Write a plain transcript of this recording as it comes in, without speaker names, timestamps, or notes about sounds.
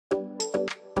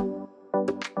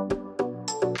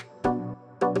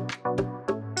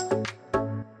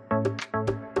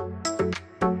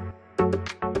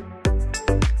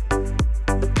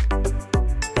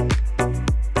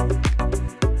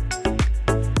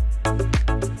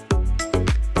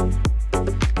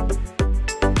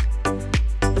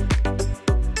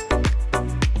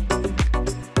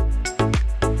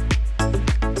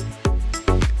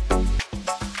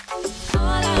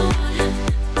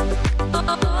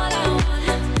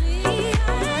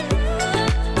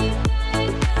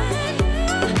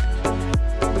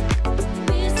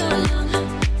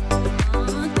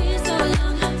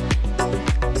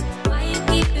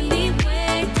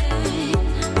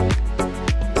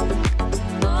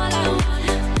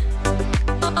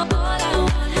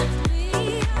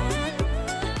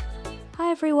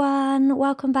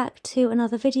welcome back to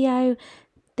another video.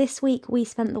 This week we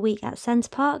spent the week at Center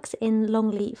Parcs in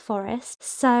Longleat Forest.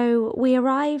 So we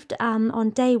arrived on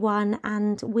day one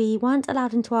and we weren't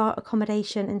allowed into our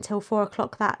accommodation until 4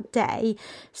 o'clock that day.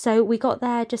 So we got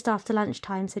there just after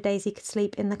lunchtime so Daisy could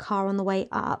sleep in the car on the way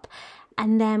up.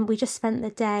 And then we just spent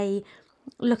the day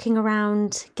looking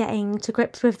around, getting to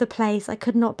grips with the place. I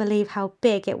could not believe how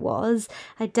big it was.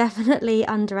 I definitely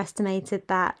underestimated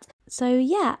that. So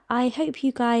yeah, I hope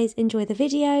you guys enjoy the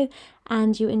video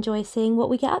and you enjoy seeing what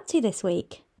we get up to this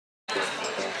week. What's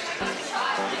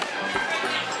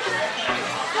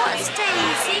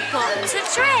Daisy got to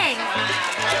drink?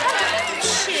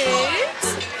 Shoot!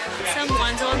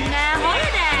 Someone's on their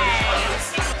holidays.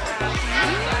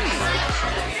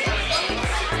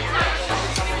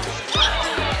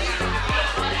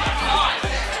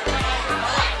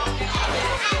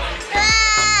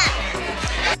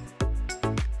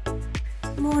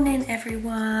 Morning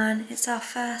everyone, it's our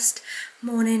first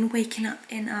morning waking up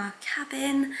in our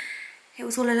cabin. It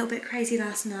was all a little bit crazy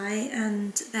last night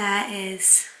and there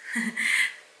is a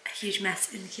huge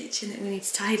mess in the kitchen that we need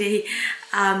to tidy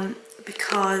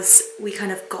because we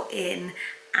kind of got in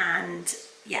and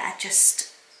yeah,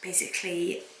 just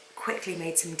basically quickly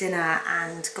made some dinner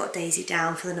and got Daisy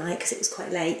down for the night because it was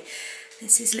quite late.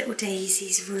 This is little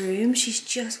Daisy's room. She's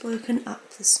just woken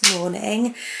up this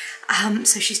morning.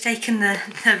 So she's taken the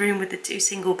room with the 2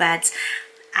 single beds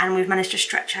and we've managed to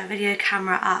stretch our video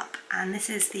camera up, and this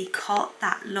is the cot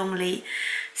that Longleat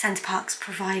Center Parcs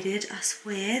provided us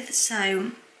with.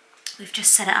 So we've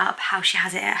just set it up how she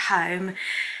has it at home,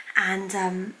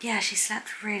 and yeah, she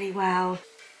slept really well.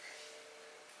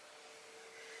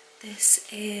 This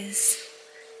is,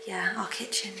 yeah, our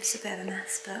kitchen. It's a bit of a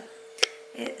mess, but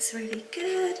it's really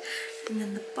good. And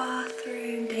then the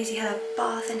bathroom. Daisy had a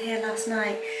bath in here last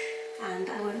night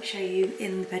and I won't show you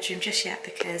in the bedroom just yet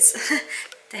because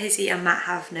Daisy and Matt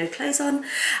have no clothes on.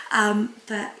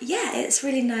 But yeah, it's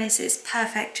really nice. It's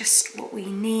perfect, just what we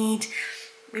need.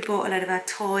 We bought a load of our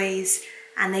toys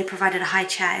and they provided a high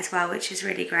chair as well, which is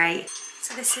really great.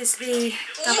 So this is the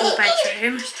double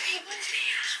bedroom.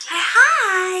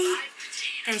 Hi!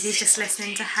 Daisy's just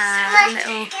listening to her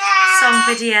little song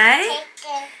video.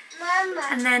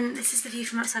 And then this is the view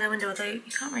from outside our window, although you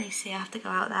can't really see, I have to go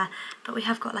out there. But we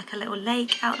have got like a little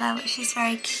lake out there, which is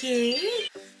very cute.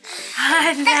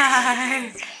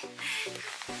 I know.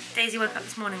 Daisy woke up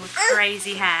this morning with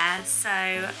crazy hair, so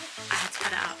I had to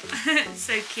put it up. It's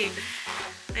so cute.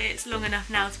 It's long enough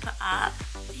now to put up.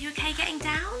 Are you okay getting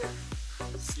down?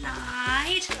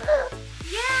 Slide.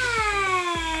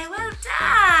 Yeah, well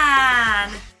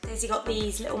done. Daisy got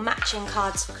these little matching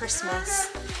cards for Christmas,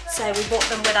 so we bought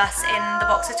them with us in the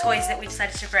box of toys that we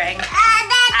decided to bring.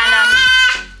 And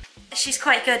she's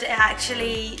quite good at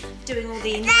actually doing all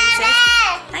the noises.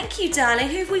 Thank you, darling.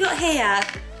 Who have we got here?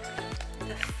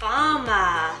 The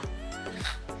farmer.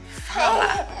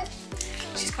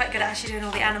 She's quite good at actually doing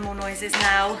all the animal noises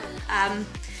now.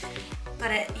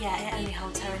 But it only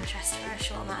holds her interest for a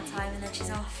short amount of time and then she's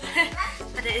off.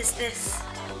 But it is this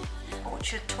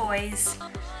Orchard Toys. I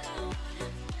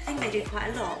think they do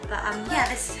quite a lot, but yeah,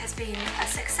 this has been a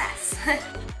success.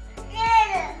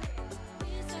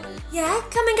 Yeah,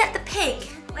 come and get the pig.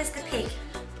 Where's the pig?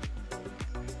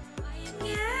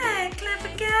 Yeah, clever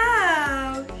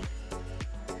girl.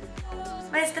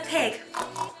 Where's the pig?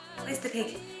 Where's the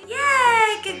pig?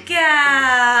 Yeah, good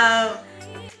girl.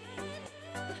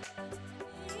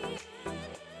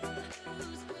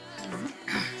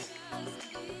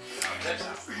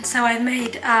 So I've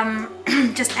made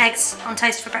just eggs on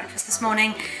toast for breakfast this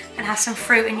morning and have some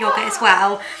fruit and yogurt as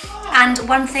well. And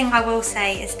one thing I will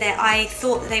say is that I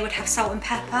thought that they would have salt and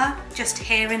pepper just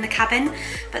here in the cabin,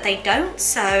 but they don't,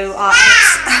 so our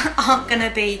eggs aren't going to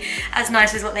be as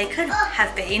nice as what they could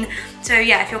have been. So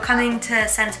yeah, if you're coming to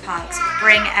Center Parcs,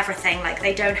 bring everything. Like,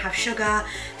 they don't have sugar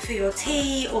for your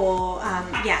tea or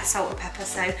yeah, salt or pepper.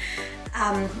 So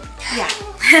yeah,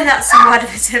 that's some word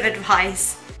of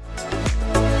advice.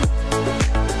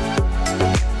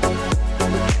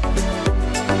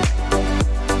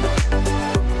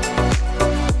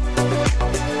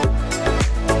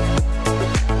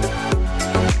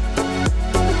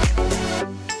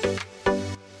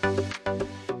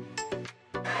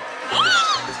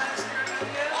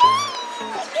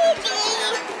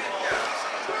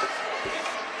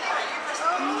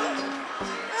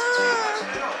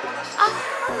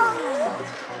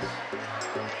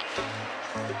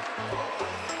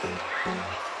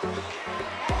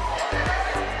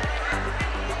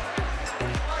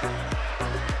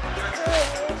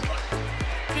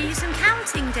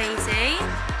 Dancing, Daisy.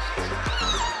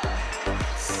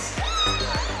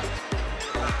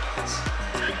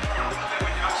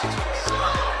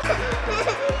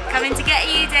 Coming to get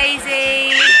you,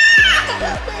 Daisy.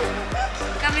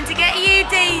 Coming to get you,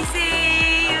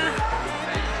 Daisy.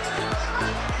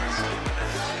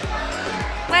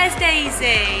 Where's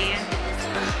Daisy?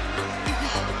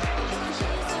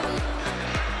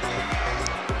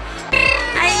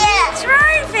 Are you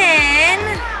driving?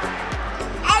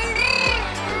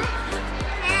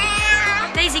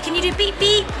 Daisy, can you do beep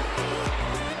beep?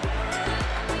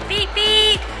 Beep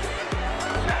beep.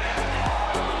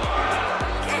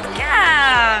 Good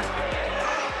girl.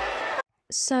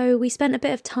 So we spent a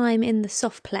bit of time in the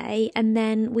soft play and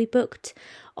then we booked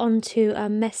onto a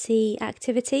messy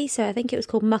activity. So I think it was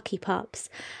called Mucky Pups.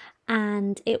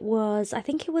 And I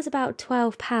think it was about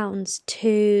 £12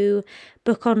 to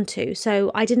book onto.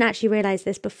 So I didn't actually realise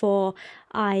this before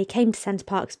I came to Center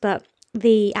Parcs, but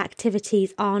the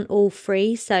activities aren't all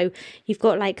free. So you've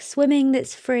got like swimming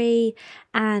that's free,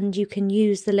 and you can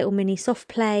use the little mini soft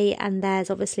play, and there's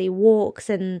obviously walks,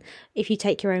 and if you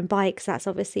take your own bikes, that's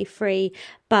obviously free.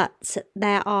 But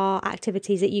there are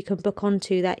activities that you can book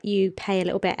onto that you pay a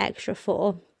little bit extra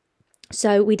for.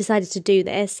 So we decided to do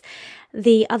this.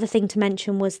 The other thing to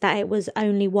mention was that it was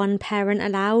only one parent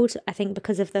allowed. I think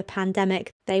because of the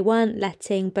pandemic, they weren't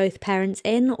letting both parents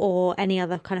in or any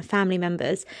other kind of family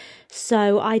members.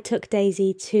 So I took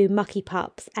Daisy to Mucky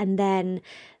Pups, and then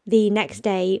the next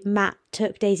day Matt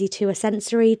took Daisy to a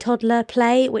sensory toddler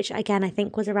play, which again I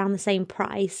think was around the same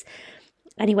price.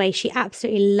 Anyway, she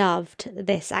absolutely loved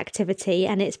this activity,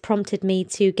 and it's prompted me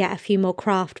to get a few more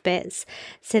craft bits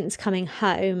since coming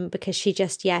home, because she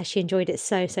enjoyed it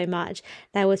so much.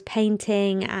 There was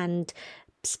painting and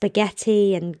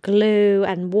spaghetti and glue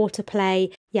and water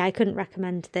play. Yeah, I couldn't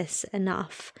recommend this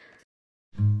enough.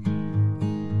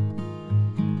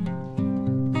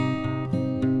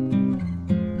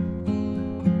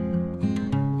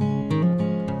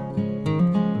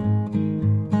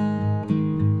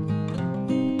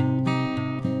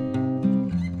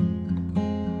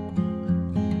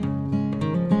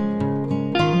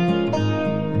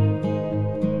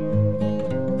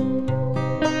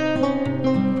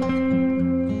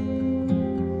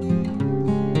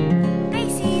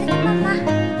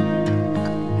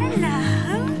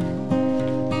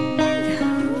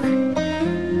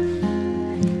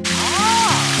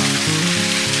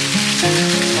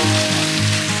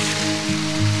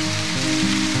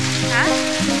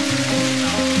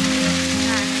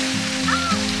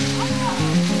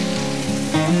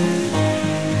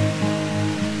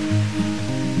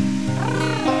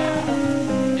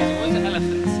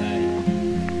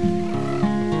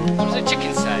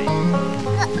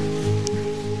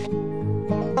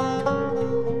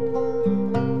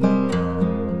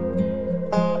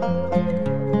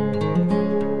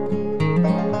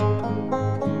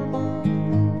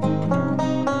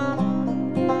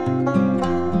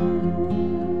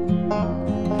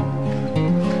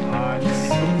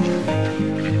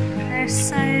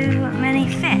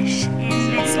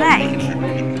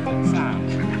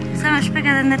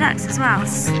 Bigger than the ducks as well.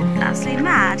 It's absolutely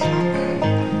mad.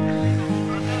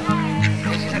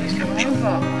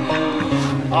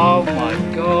 Oh my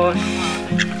gosh.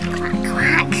 Quack,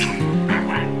 quack.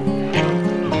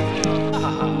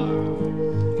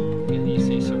 You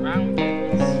see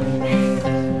surroundings.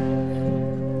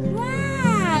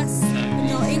 Wow,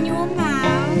 not in your mouth.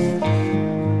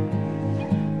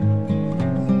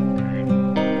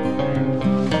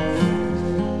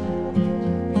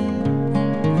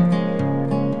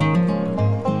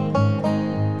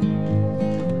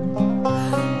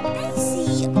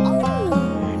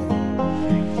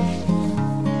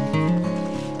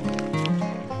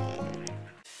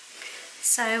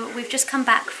 So we've just come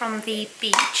back from the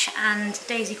beach and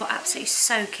Daisy got absolutely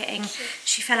soaking.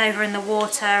 She fell over in the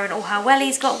water and all her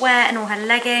wellies got wet and all her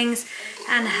leggings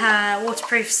and her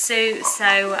waterproof suit.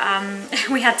 So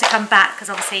we had to come back because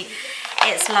obviously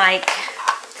it's like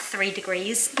 3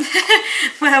 degrees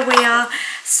where we are.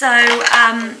 So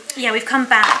yeah, we've come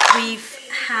back. We've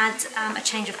had a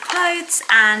change of clothes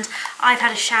and I've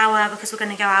had a shower because we're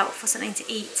going to go out for something to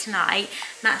eat tonight.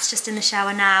 Matt's just in the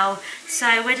shower now.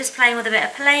 So we're just playing with a bit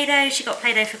of Play-Doh. She got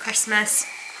Play-Doh for Christmas.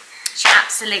 She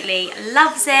absolutely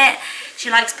loves it.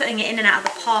 She likes putting it in and out of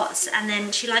the pots, and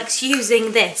then she likes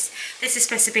using this. This is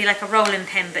supposed to be like a rolling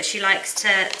pin, but she likes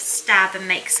to stab and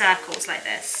make circles like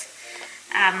this.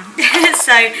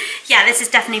 So yeah, this has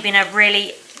definitely been a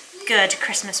really good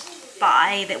Christmas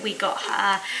buy that we got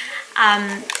her.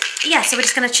 Yeah, so we're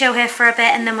just going to chill here for a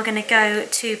bit and then we're going to go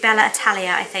to Bella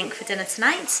Italia, I think, for dinner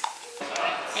tonight.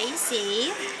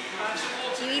 Daisy,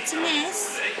 do you eating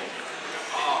this?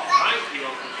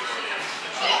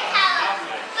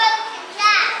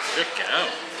 Good girl.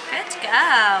 Good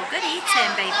girl. Good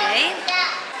eating, baby.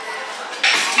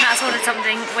 Matt's ordered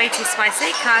something way too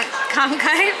spicy. Can't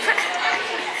cope.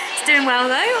 It's doing well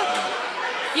though.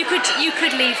 You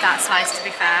could leave that slice, to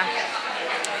be fair,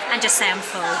 and just say I'm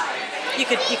full. You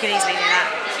could easily do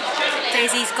that.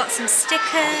 Daisy's got some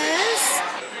stickers.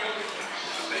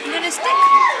 You gonna stick?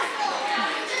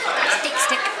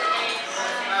 Stick.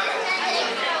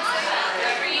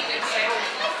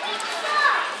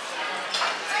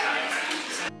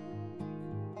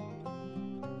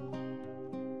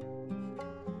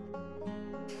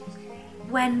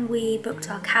 When we booked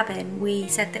our cabin, we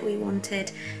said that we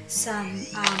wanted some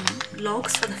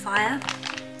logs for the fire.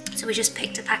 So we just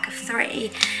picked a pack of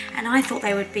 3, and I thought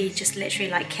they would be just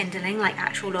literally like kindling, like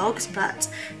actual logs, but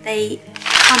they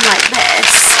come like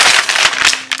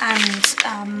this,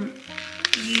 and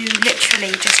you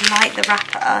literally just light the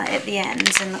wrapper at the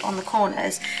ends and on the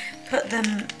corners, put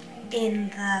them in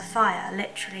the fire,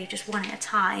 literally just one at a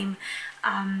time,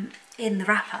 in the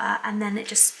wrapper, and then it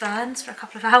just burns for a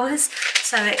couple of hours.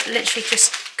 So it literally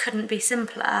just couldn't be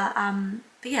simpler.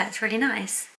 But yeah, it's really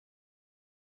nice.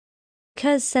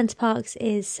 Because Center Parcs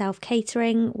is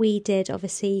self-catering, we did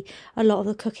obviously a lot of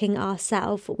the cooking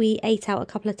ourselves. We ate out a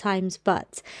couple of times,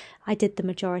 but I did the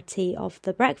majority of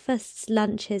the breakfasts,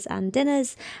 lunches and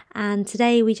dinners. And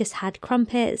today we just had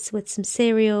crumpets with some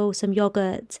cereal, some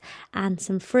yogurt and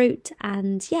some fruit.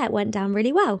 And yeah, it went down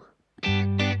really well.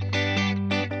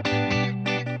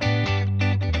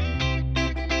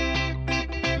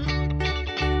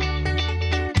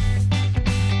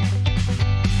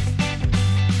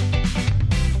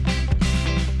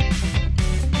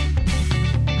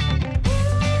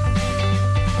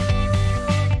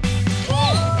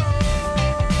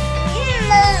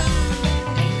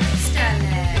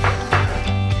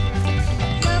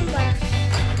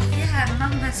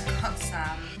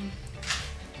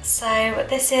 So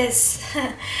this is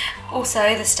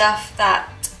also the stuff that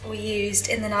we used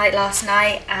in the night last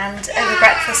night and over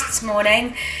breakfast this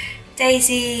morning.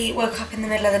 Daisy woke up in the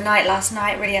middle of the night last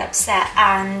night really upset,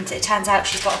 and it turns out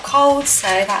she's got a cold, so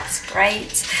that's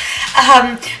great.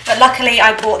 But luckily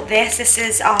I bought this. This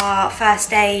is our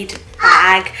first aid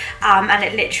bag, and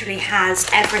it literally has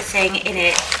everything in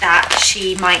it that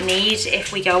she might need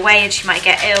if we go away and she might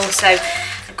get ill. So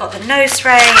I've got the nose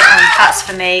spray, and that's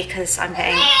for me because I'm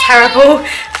getting terrible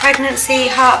pregnancy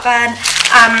heartburn.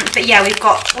 But yeah, we've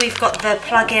got the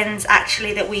plugins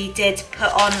actually that we did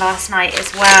put on last night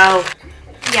as well.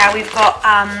 Yeah, we've got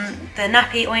the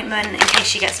nappy ointment in case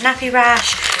she gets a nappy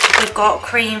rash. We've got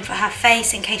cream for her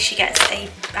face in case she gets a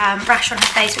rash on her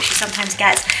face, which she sometimes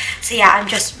gets. So yeah, I'm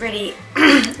just really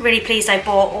really pleased I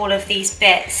bought all of these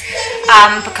bits,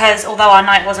 because although our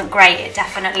night wasn't great, it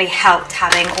definitely helped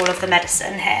having all of the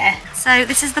medicine here. So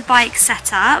this is the bike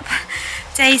setup.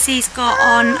 Daisy's got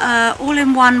on an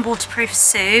all-in-one waterproof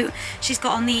suit. She's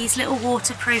got on these little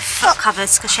waterproof foot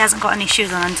covers because she hasn't got any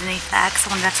shoes on underneath there because I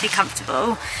wanted her to be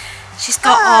comfortable. She's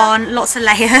got on lots of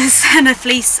layers and a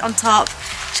fleece on top.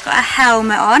 She's got a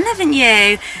helmet on, haven't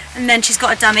you? And then she's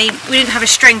got a dummy. We didn't have a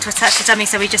string to attach the dummy,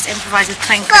 so we just improvised with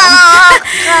cling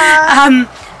film.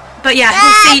 But yeah,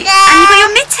 we'll see. And you've got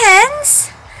your mittens.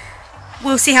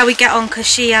 We'll see how we get on because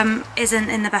she isn't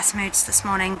in the best moods this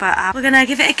morning, but we're gonna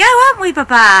give it a go, aren't we,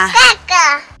 Baba?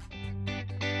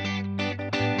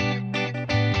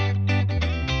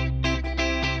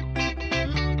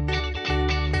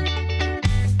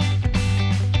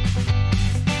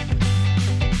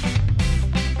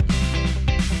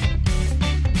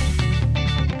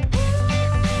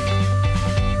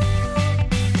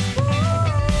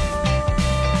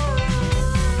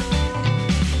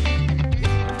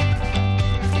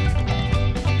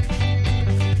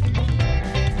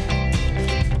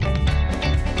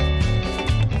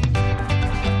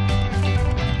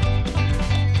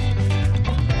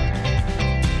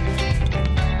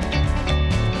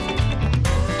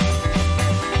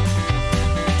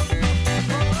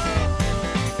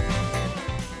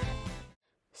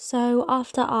 So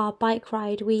after our bike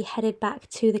ride, we headed back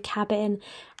to the cabin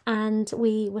and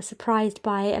we were surprised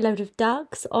by a load of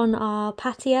ducks on our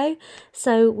patio.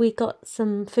 So we got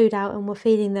some food out and were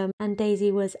feeding them, and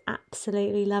Daisy was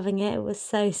absolutely loving it. It was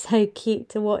so cute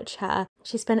to watch her.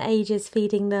 She spent ages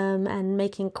feeding them and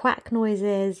making quack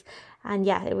noises, and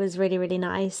yeah, it was really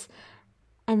nice.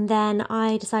 And then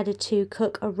I decided to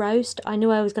cook a roast. I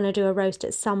knew I was going to do a roast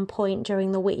at some point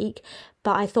during the week,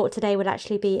 but I thought today would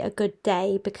actually be a good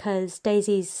day because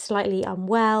Daisy's slightly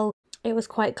unwell. It was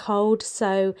quite cold,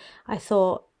 so I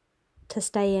thought to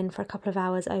stay in for a couple of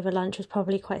hours over lunch was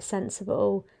probably quite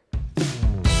sensible.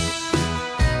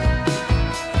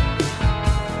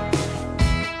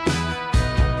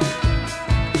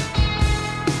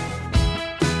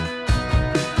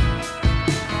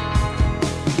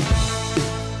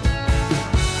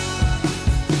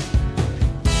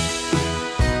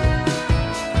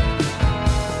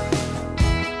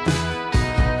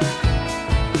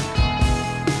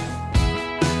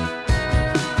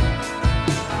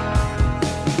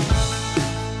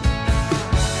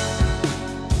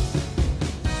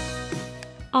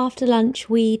 After lunch,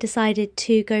 we decided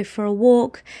to go for a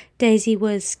walk. Daisy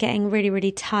was getting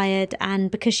really tired, and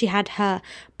because she had her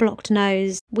blocked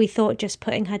nose, we thought just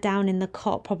putting her down in the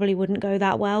cot probably wouldn't go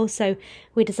that well, so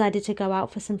we decided to go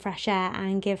out for some fresh air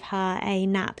and give her a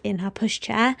nap in her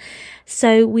pushchair.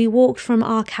 So we walked from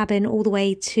our cabin all the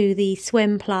way to the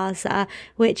swim plaza,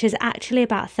 which is actually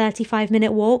about a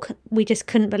 35-minute walk. We just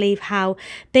couldn't believe how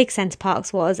big Center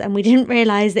Parcs was, and we didn't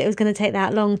realise that it was going to take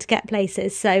that long to get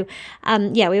places. So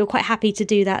yeah, we were quite happy to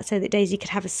do that so that Daisy could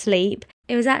have a sleep.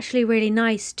 It was actually really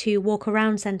nice to walk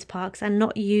around Center Parcs and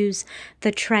not use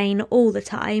the train all the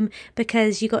time,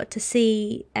 because you got to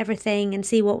see everything and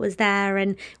see what was there,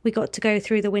 and we got to go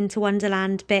through the Winter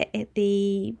Wonderland bit at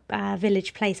the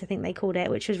Village Place, I think they called it,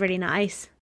 which was really nice.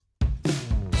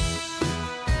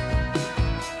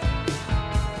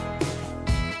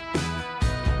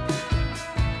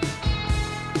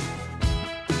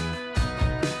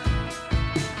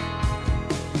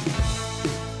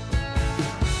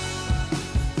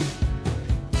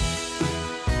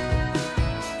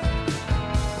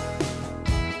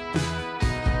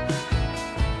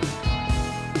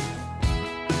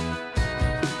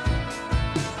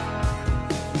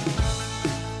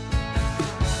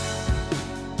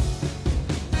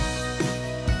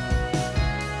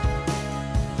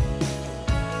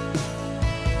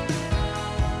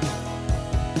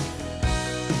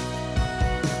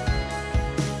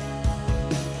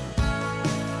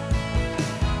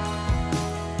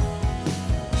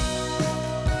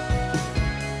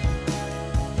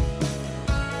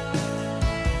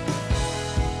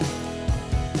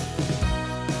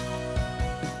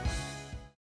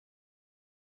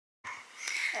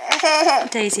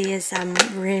 Daisy is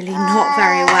really not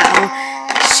very well.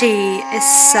 She is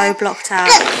so blocked out,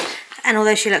 and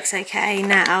although she looks okay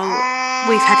now,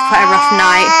 we've had quite a rough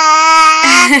night.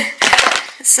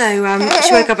 So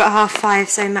she woke up at 5:30,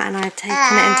 so Matt and I have taken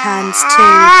it in turns to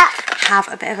have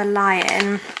a bit of a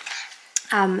lie-in.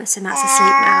 So Matt's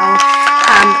asleep now,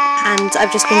 and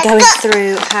I've just been going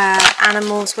through her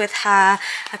animals with her.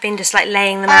 I've been just like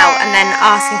laying them out and then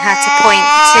asking her to point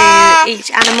to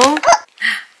each animal.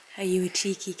 Are you a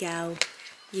cheeky girl?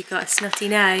 You got a snotty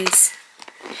nose. So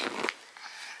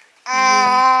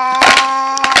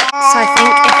I think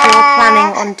if you're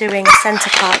planning on doing a Center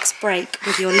Parcs break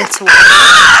with your little one,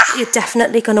 you're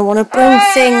definitely going to want to bring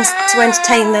things to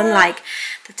entertain them, like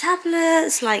the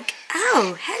tablets, like,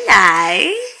 oh,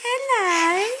 hello,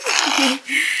 hello.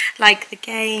 Like the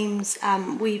games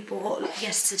we bought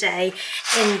yesterday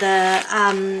in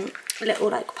the little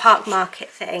like park market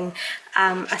thing,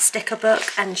 a sticker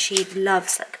book, and she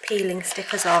loves like peeling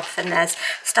stickers off, and there's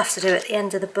stuff to do at the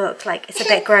end of the book. Like, it's a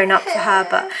bit grown up for her,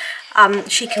 but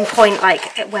she can point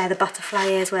like at where the butterfly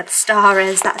is, where the star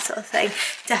is, that sort of thing.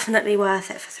 Definitely worth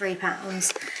it for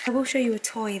 £3. I will show you a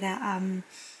toy that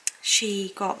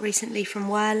she got recently from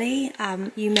Whirly.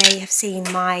 You may have seen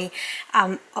my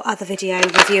other video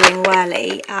reviewing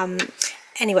Whirly.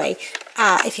 Anyway,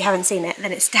 if you haven't seen it,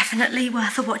 then it's definitely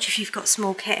worth a watch if you've got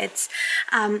small kids.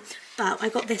 But I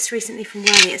got this recently from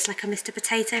Whirly. It's like a Mr.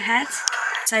 Potato Head.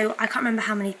 So I can't remember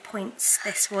how many points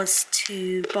this was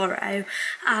to borrow,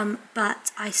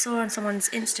 but I saw on someone's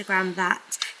Instagram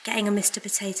that getting a Mr.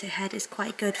 Potato Head is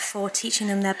quite good for teaching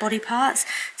them their body parts.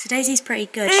 So Daisy's pretty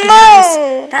good. She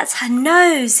knows. That's her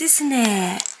nose, isn't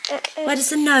it? Where does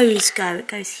the nose go? It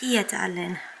goes here,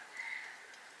 darling.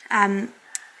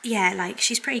 Yeah, like,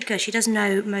 she's pretty good. She does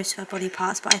know most of her body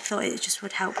parts, but I thought it just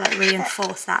would help like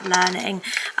reinforce that learning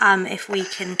if we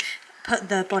can put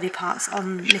the body parts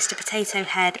on Mr. Potato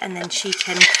Head, and then she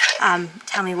can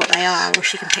tell me what they are, or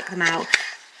she can pick them out.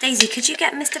 Daisy, could you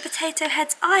get Mr. Potato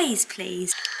Head's eyes,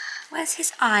 please? Where's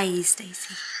his eyes,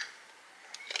 Daisy?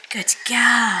 Good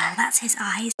girl, that's his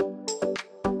eyes.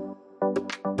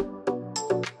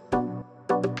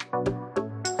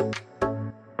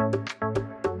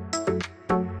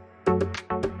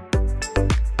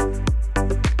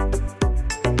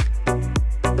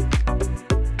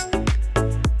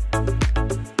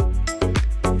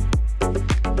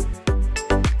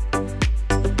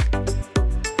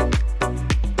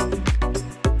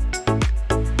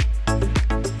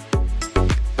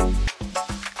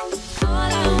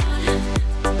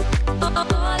 All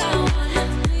I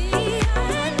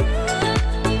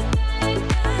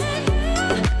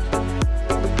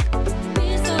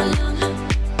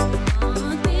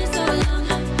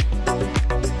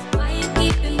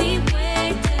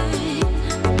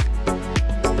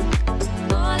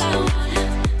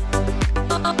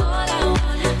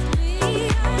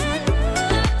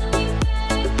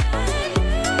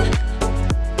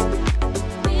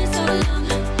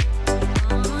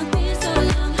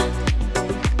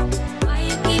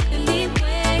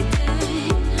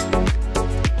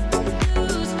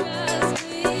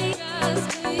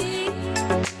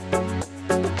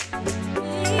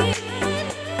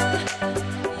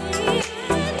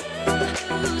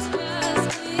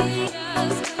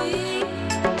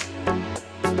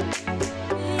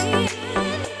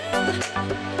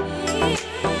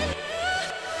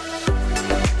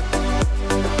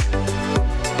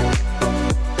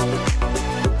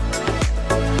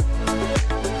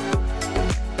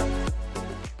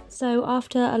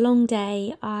after a long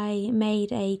day, I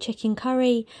made a chicken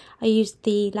curry. I used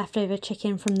the leftover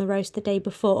chicken from the roast the day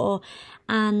before,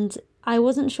 and I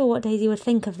wasn't sure what Daisy would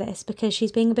think of this because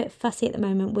she's being a bit fussy at the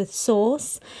moment with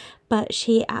sauce, but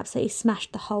she absolutely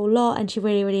smashed the whole lot and she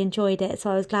really, really enjoyed it,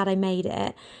 so I was glad I made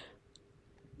it.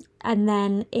 And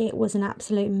then it was an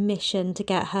absolute mission to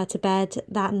get her to bed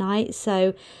that night,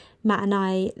 so Matt and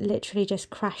I literally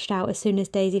just crashed out as soon as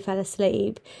Daisy fell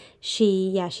asleep.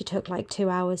 She took like 2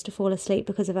 hours to fall asleep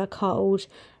because of her cold.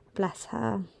 Bless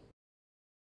her.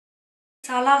 It's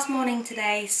our last morning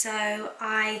today, so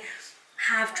I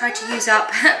have tried to use up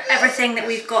everything that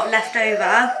we've got left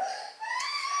over.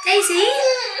 Daisy?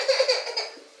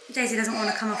 Daisy doesn't want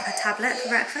to come off her tablet for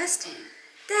breakfast.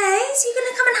 Daisy, you're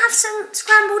going to come and have some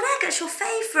scrambled egg? It's your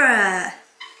favourite.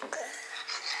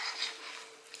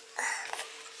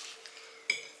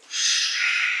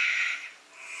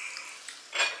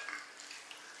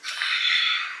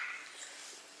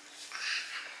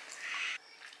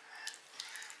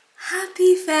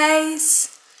 Happy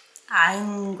face,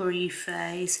 angry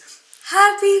face,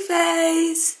 happy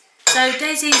face. So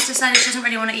Daisy's decided she doesn't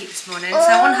really want to eat this morning, so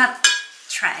on her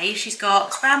tray she's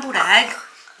got scrambled egg,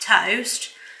 toast,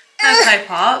 Cocoa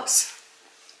Pops,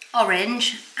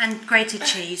 orange and grated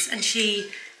cheese, and she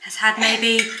has had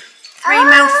maybe 3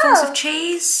 mouthfuls of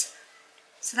cheese,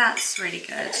 so that's really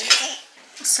good.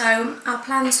 So our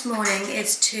plan this morning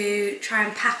is to try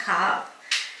and pack up,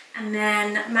 and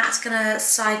then Matt's gonna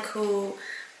cycle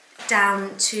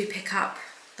down to pick up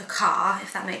the car,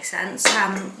 if that makes sense.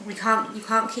 You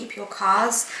can't keep your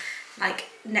cars like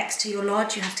next to your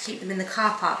lodge, you have to keep them in the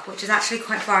car park, which is actually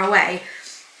quite far away.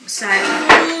 So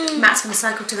Matt's gonna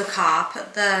cycle to the car,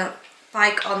 put the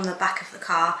bike on the back of the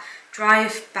car,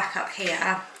 drive back up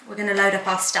here. We're gonna load up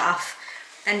our stuff,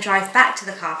 then drive back to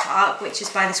the car park, which is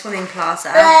by the swimming plaza,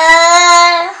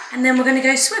 and then we're going to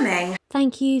go swimming.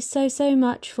 Thank you so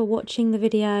much for watching the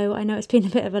video. I know it's been a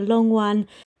bit of a long one.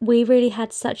 We really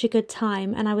had such a good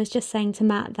time, and I was just saying to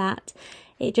Matt that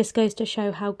it just goes to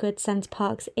show how good Center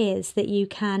Parcs is, that you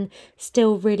can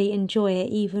still really enjoy it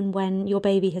even when your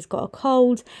baby has got a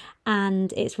cold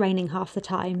and it's raining half the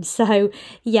time. So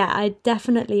yeah, I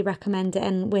definitely recommend it,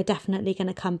 and we're definitely going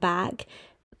to come back.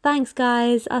 Thanks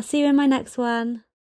guys, I'll see you in my next one.